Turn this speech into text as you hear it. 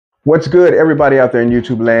What's good, everybody out there in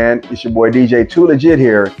YouTube land? It's your boy DJ 2Legit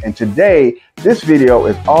here, and today this video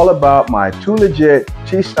is all about my 2Legit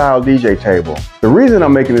T-style DJ table. The reason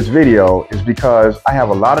I'm making this video is because I have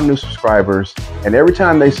a lot of new subscribers, and every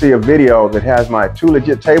time they see a video that has my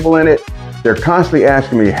 2Legit table in it, they're constantly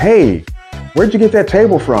asking me, "Hey, where'd you get that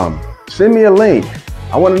table from? Send me a link.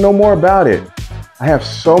 I want to know more about it." I have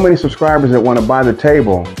so many subscribers that want to buy the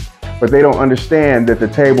table, but they don't understand that the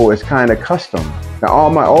table is kind of custom. Now,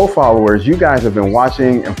 all my old followers, you guys have been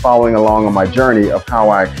watching and following along on my journey of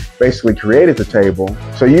how I basically created the table.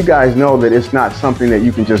 So you guys know that it's not something that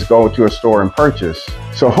you can just go to a store and purchase.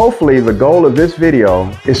 So hopefully the goal of this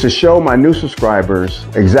video is to show my new subscribers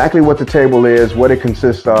exactly what the table is, what it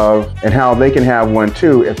consists of, and how they can have one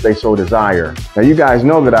too if they so desire. Now you guys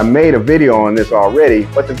know that I made a video on this already,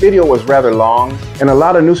 but the video was rather long, and a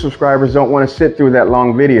lot of new subscribers don't want to sit through that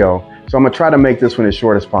long video. So I'm gonna try to make this one as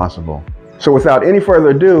short as possible. So without any further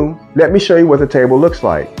ado, let me show you what the table looks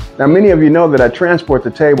like. Now, many of you know that I transport the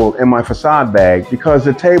table in my facade bag because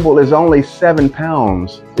the table is only 7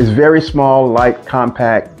 pounds. It's very small, light,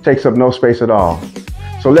 compact, takes up no space at all.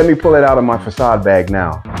 So let me pull it out of my facade bag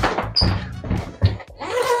now.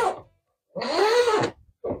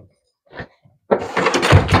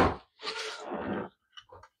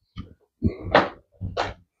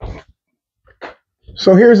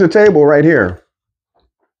 So here's the table right here.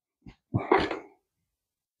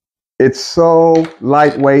 It's so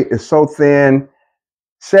lightweight, it's so thin,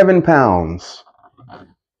 7 pounds.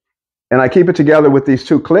 And I keep it together with these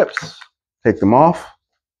two clips. Take them off.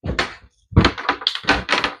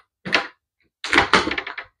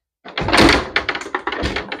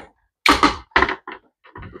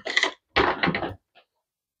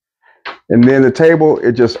 And then the table,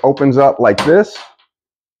 it just opens up like this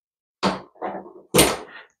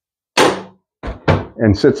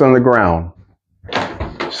and sits on the ground.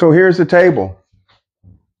 So here's the table.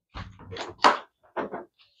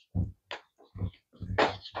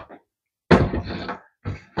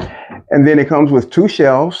 And then it comes with 2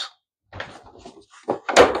 shelves.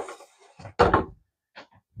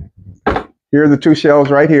 Here are the 2 shelves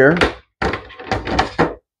right here.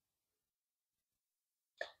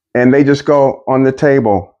 And they just go on the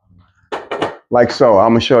table like so.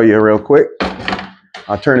 I'm gonna show you real quick.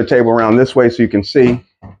 I'll turn the table around this way so you can see.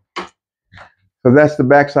 So that's the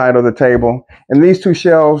back side of the table. And these 2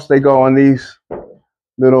 shelves, they go on these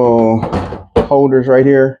little holders right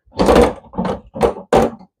here.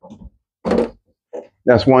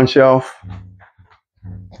 That's one shelf.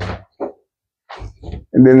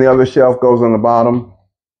 And then the other shelf goes on the bottom.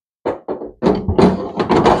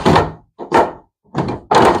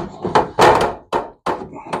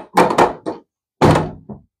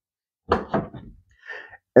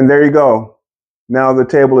 And there you go. Now the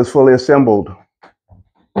table is fully assembled.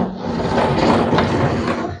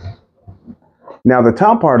 Now the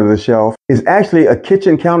top part of the shelf is actually a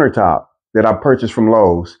kitchen countertop that I purchased from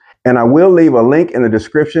Lowe's. And I will leave a link in the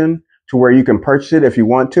description to where you can purchase it if you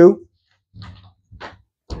want to.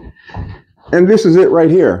 And this is it right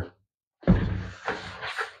here.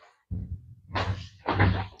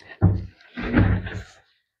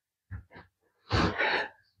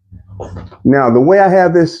 Now the way I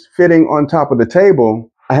have this fitting on top of the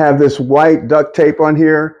table, I have this white duct tape on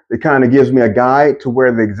here that kind of gives me a guide to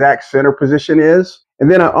where the exact center position is. And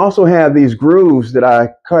then I also have these grooves that I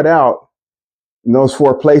cut out in those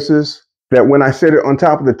 4 places that when I sit it on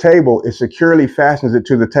top of the table, it securely fastens it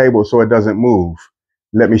to the table so it doesn't move.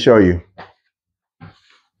 Let me show you.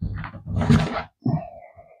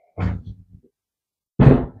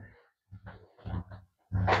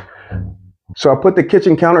 So I put the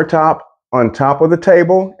kitchen countertop on top of the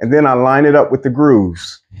table, and then I line it up with the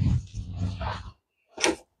grooves.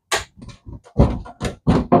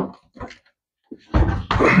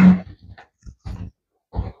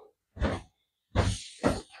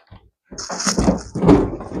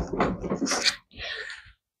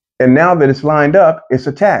 And now that it's lined up, it's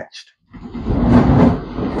attached.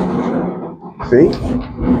 See?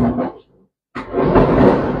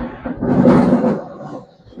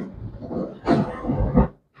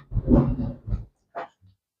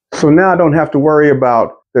 So now I don't have to worry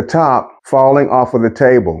about the top falling off of the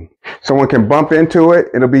table. Someone can bump into it,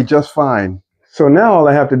 it'll be just fine. So now all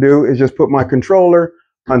I have to do is just put my controller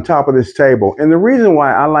on top of this table. And the reason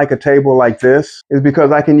why I like a table like this is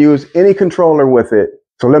because I can use any controller with it.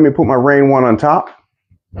 So let me put my Rain 1 on top.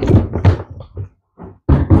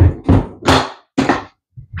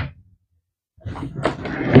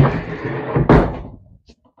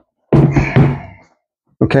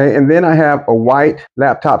 Okay, and then I have a white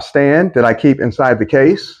laptop stand that I keep inside the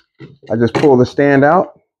case. I just pull the stand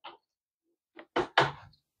out.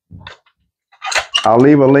 I'll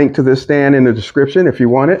leave a link to this stand in the description if you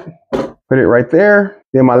want it. Put it right there.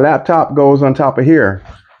 Then my laptop goes on top of here.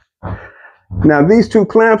 Now these two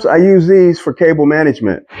clamps, I use these for cable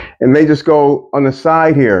management, and they just go on the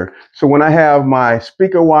side here. So when I have my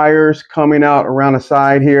speaker wires coming out around the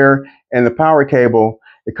side here and the power cable,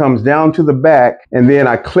 it comes down to the back, and then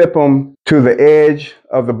I clip them to the edge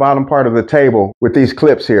of the bottom part of the table with these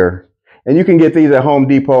clips here. And you can get these at Home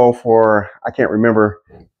Depot for, I can't remember.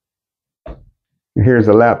 Here's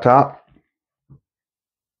the laptop.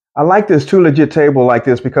 I like this 2Legit table like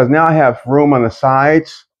this because now I have room on the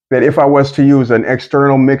sides that if I was to use an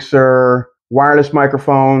external mixer, wireless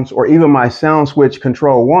microphones, or even my sound switch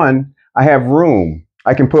Control 1, I have room.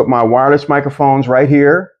 I can put my wireless microphones right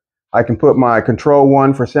here. I can put my Control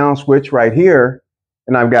 1 for sound switch right here.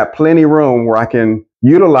 And I've got plenty room where I can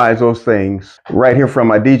utilize those things right here from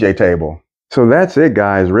my DJ table. So that's it,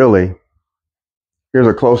 guys, really. Here's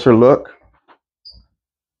a closer look.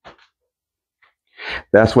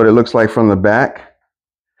 That's what it looks like from the back.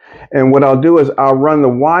 And what I'll do is I'll run the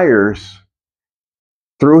wires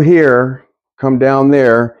through here, come down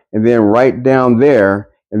there, and then right down there.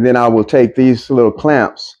 And then I will take these little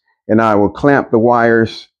clamps and I will clamp the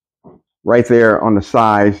wires right there on the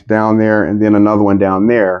sides down there, and then another one down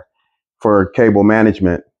there for cable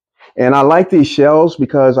management. And I like these shelves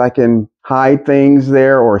because I can hide things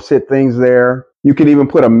there or sit things there. You can even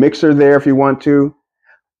put a mixer there if you want to.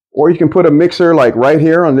 Or you can put a mixer like right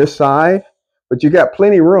here on this side, but you got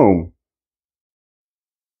plenty room.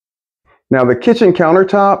 Now the kitchen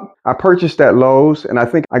countertop, I purchased at Lowe's, and I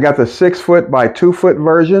think I got the 6-foot by 2-foot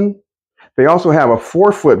version. They also have a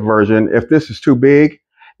 4-foot version if this is too big.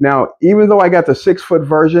 Now, even though I got the 6-foot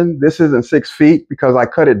version, this isn't 6 feet because I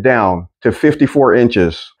cut it down to 54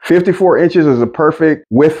 inches. 54 inches is a perfect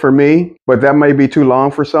width for me, but that may be too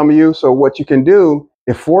long for some of you. So what you can do,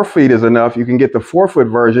 if 4 feet is enough, you can get the 4-foot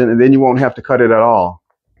version, and then you won't have to cut it at all.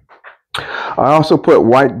 I also put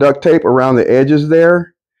white duct tape around the edges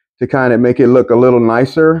there to kind of make it look a little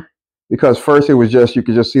nicer, because first it was just, you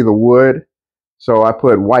could just see the wood. So I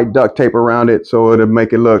put white duct tape around it so it'll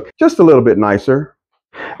make it look just a little bit nicer.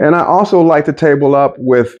 And I also light the table up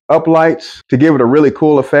with UPLIGHTS to give it a really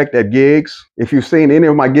cool effect at gigs. If you've seen any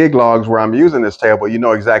of my gig logs where I'm using this table, you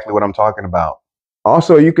know exactly what I'm talking about.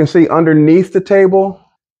 Also, you can see underneath the table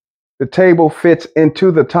fits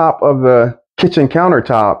into the top of the kitchen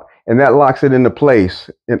countertop, and that locks it into place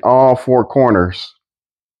in all 4 corners.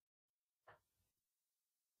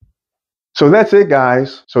 So that's it,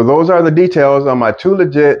 guys. So those are the details on my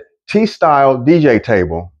 2Legit T-style DJ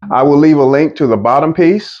table. I will leave a link to the bottom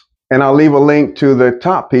piece, and I'll leave a link to the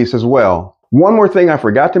top piece as well. One more thing I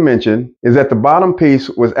forgot to mention is that the bottom piece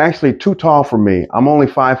was actually too tall for me. I'm only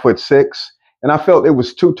 5'6", and I felt it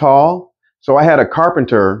was too tall. So I had a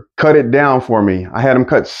carpenter cut it down for me. I had him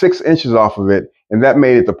cut 6 inches off of it, and that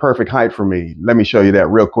made it the perfect height for me. Let me show you that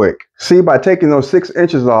real quick. See, by taking those 6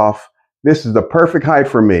 inches off, this is the perfect height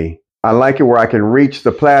for me. I like it where I can reach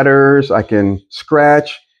the platters, I can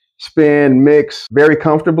scratch, spin, mix very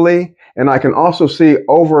comfortably. And I can also see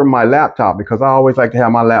over my laptop because I always like to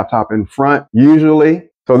have my laptop in front usually.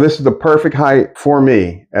 So this is the perfect height for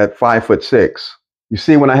me at 5'6". You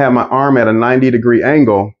see, when I have my arm at a 90-degree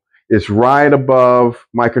angle, it's right above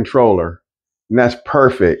my controller. And that's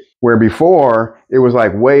perfect. Where before it was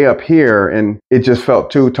like way up here and it just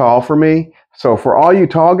felt too tall for me. So for all you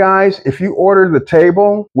tall guys, if you order the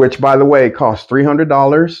table, which by the way costs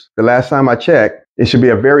 $300, the last time I checked, it should be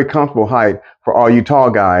a very comfortable height for all you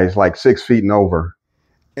tall guys, like 6 feet and over.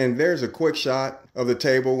 And there's a quick shot of the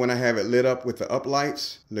table when I have it lit up with the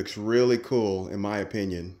UPLIGHTS. Looks really cool in my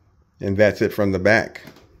opinion. And that's it from the back.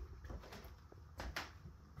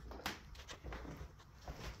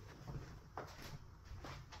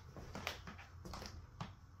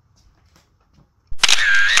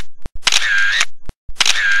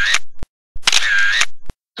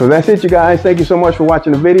 So that's it, you guys. Thank you so much for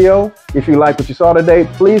watching the video. If you like what you saw today,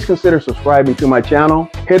 please consider subscribing to my channel.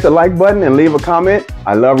 Hit the like button and leave a comment.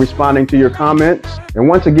 I love responding to your comments. And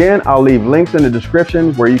once again, I'll leave links in the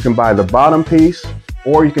description where you can buy the bottom piece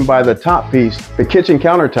or you can buy the top piece, the kitchen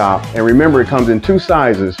countertop. And remember, it comes in 2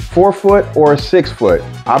 sizes, 4-foot or 6-foot.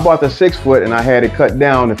 I bought the 6-foot and I had it cut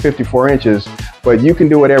down to 54 inches, but you can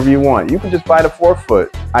do whatever you want. You can just buy the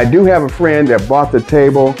 4-foot. I do have a friend that bought the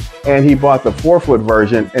table and he bought the 4-foot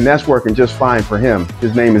version, and that's working just fine for him.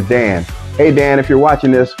 His name is Dan. Hey Dan, if you're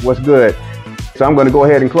watching this, what's good? So I'm gonna go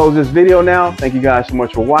ahead and close this video now. Thank you guys so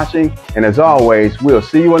much for watching. And as always, we'll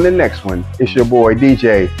see you on the next one. It's your boy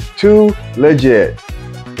DJ 2Legit.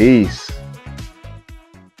 Peace.